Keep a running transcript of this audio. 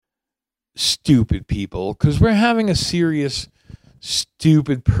stupid people, because we're having a serious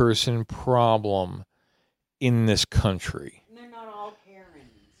stupid person problem in this country. And they're not all Karens.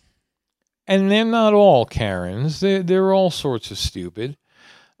 And they're not all Karens. They're all sorts of stupid.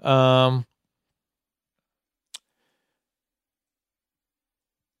 But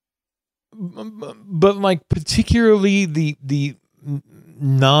like particularly the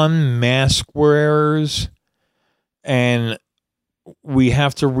non-mask wearers, and we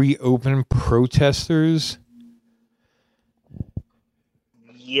have to reopen protesters.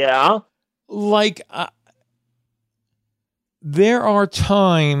 Yeah. Like, there are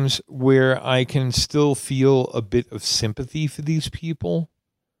times where I can still feel a bit of sympathy for these people.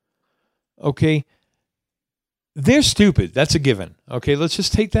 Okay. They're stupid. That's a given. Okay. Let's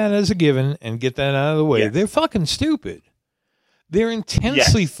just take that as a given and get that out of the way. Yes. They're fucking stupid. They're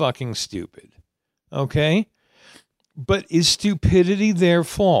intensely Yes. fucking stupid. Okay. But is stupidity their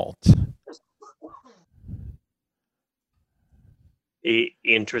fault?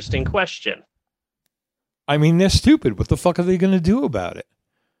 Interesting question. I mean, they're stupid. What the fuck are they going to do about it?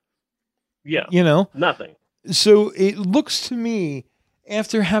 Yeah. You know? Nothing. So it looks to me,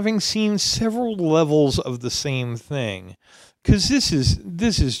 after having seen several levels of the same thing, because this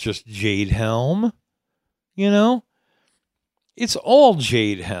is just Jade Helm, you know? It's all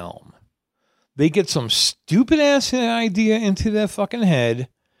Jade Helm. They get some stupid ass idea into their fucking head,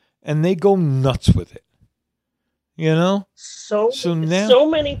 and they go nuts with it. You know? So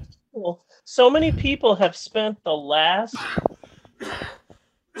many people have spent the last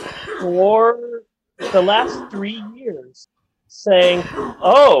 3 years saying,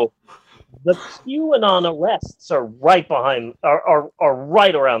 "Oh, the QAnon arrests are right behind, are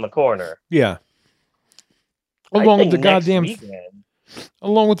right around the corner." Yeah. I Along with think the next goddamn weekend.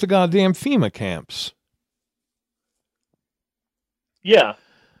 along with the goddamn FEMA camps. Yeah.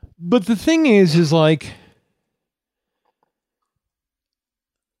 But the thing is like,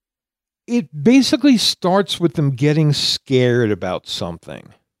 it basically starts with them getting scared about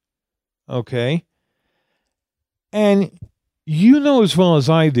something. Okay? And you know as well as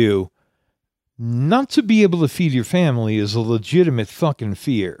I do, not to be able to feed your family is a legitimate fucking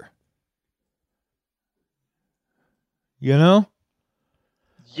fear. You know?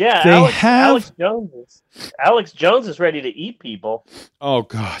 Yeah, They Alex Jones is ready to eat people. Oh,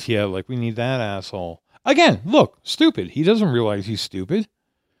 God, yeah, like we need that asshole. Again, look, stupid. He doesn't realize he's stupid.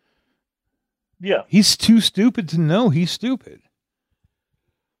 Yeah. He's too stupid to know he's stupid.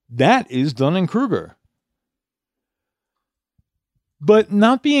 That is Dunning-Kruger. But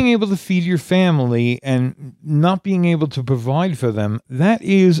not being able to feed your family and not being able to provide for them, that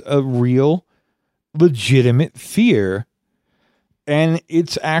is a real, legitimate fear. And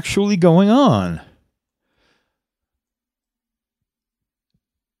it's actually going on.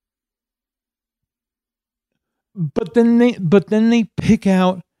 But then they pick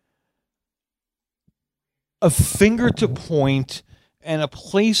out a finger to point and a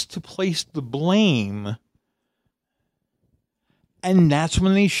place to place the blame. And that's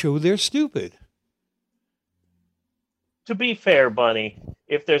when they show they're stupid. To be fair, Bunny,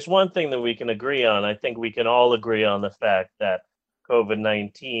 if there's one thing that we can agree on, I think we can all agree on the fact that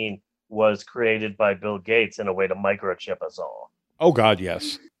COVID-19 was created by Bill Gates in a way to microchip us all. Oh, God,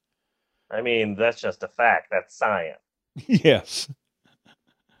 yes. I mean, that's just a fact. That's science. Yes.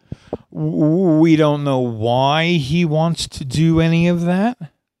 We don't know why he wants to do any of that.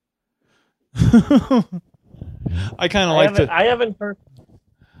 I kind of like to. I haven't heard.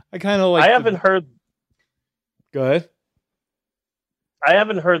 I kind of like. I haven't heard. Go ahead. I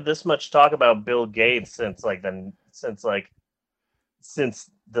haven't heard this much talk about Bill Gates since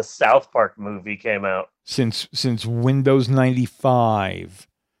the South Park movie came out. Since Windows 95.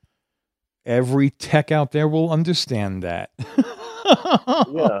 Every tech out there will understand that.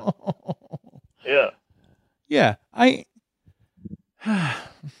 Yeah. Yeah. Yeah.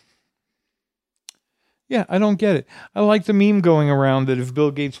 Yeah, I don't get it. I like the meme going around that if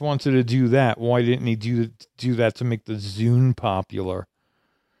Bill Gates wanted to do that, why didn't he do that to make the Zune popular?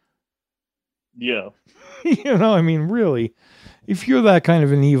 Yeah. You know, I mean, really, if you're that kind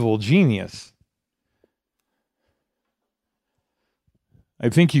of an evil genius, I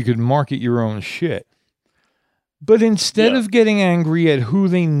think you could market your own shit. But instead of getting angry at who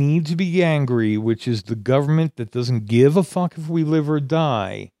they need to be angry, which is the government that doesn't give a fuck if we live or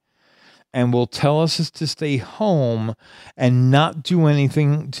die, and will tell us to stay home and not do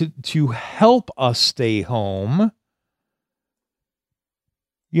anything to help us stay home,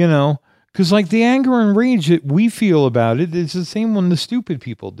 you know, because like the anger and rage that we feel about it is the same one the stupid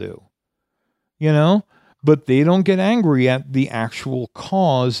people do, you know? But they don't get angry at the actual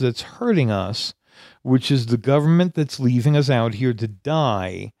cause that's hurting us, which is the government that's leaving us out here to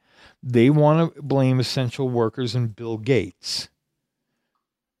die. They want to blame essential workers and Bill Gates.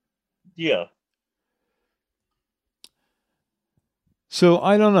 Yeah. So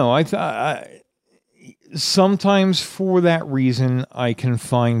I don't know. I sometimes for that reason I can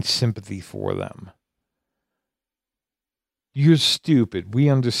find sympathy for them. You're stupid. We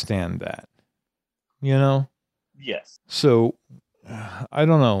understand that. You know? Yes. So I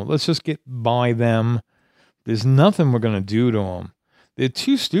don't know. Let's just get by them. There's nothing we're going to do to them. They're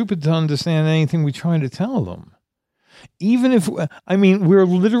too stupid to understand anything we try to tell them. Even if, I mean, we're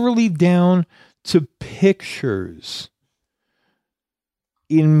literally down to pictures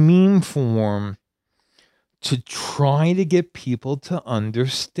in meme form to try to get people to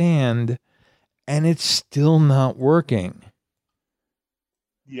understand, and it's still not working.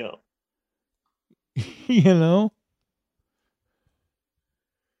 Yeah. You know?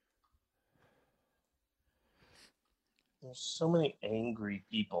 There's so many angry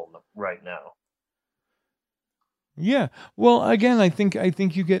people right now. Yeah. Well, again, I think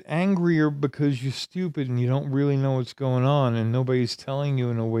you get angrier because you're stupid and you don't really know what's going on, and nobody's telling you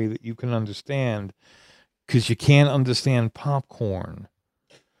in a way that you can understand, because you can't understand popcorn.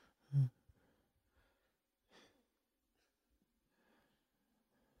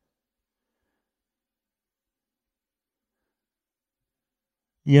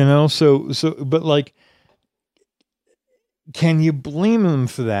 You know, but like, can you blame them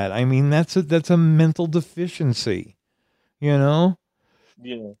for that? I mean, that's a mental deficiency. You know?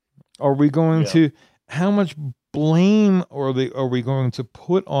 Yeah. Are we going Yeah. to, how much blame are we going to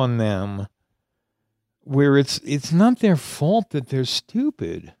put on them where it's not their fault that they're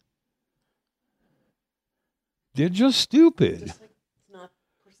stupid? They're just stupid. Just like it's not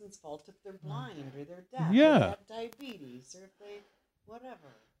a person's fault if they're blind or they're deaf or Yeah. they have diabetes or if they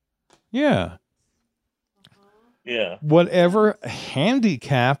whatever. Yeah. Yeah. Whatever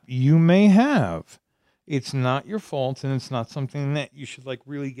handicap you may have, it's not your fault, and it's not something that you should like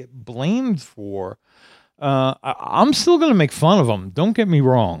really get blamed for. I'm still going to make fun of them. Don't get me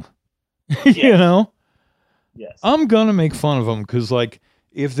wrong. You know? Yes. I'm going to make fun of them because, like,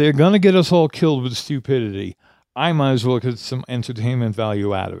 if they're going to get us all killed with stupidity, I might as well get some entertainment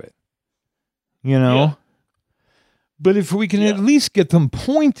value out of it. You know? Yeah. But if we can at least get them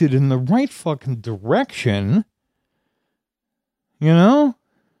pointed in the right fucking direction, you know?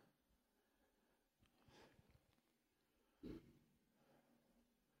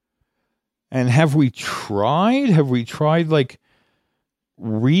 And have we tried? Have we tried, like,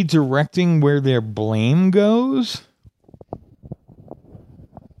 redirecting where their blame goes?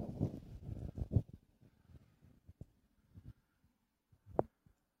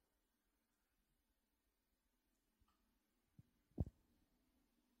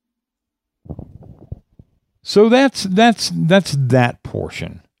 So that's that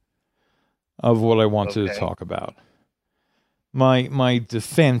portion of what I wanted to talk about. My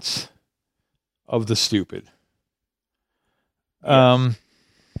defense of the stupid. Yes.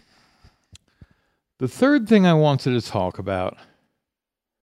 The third thing I wanted to talk about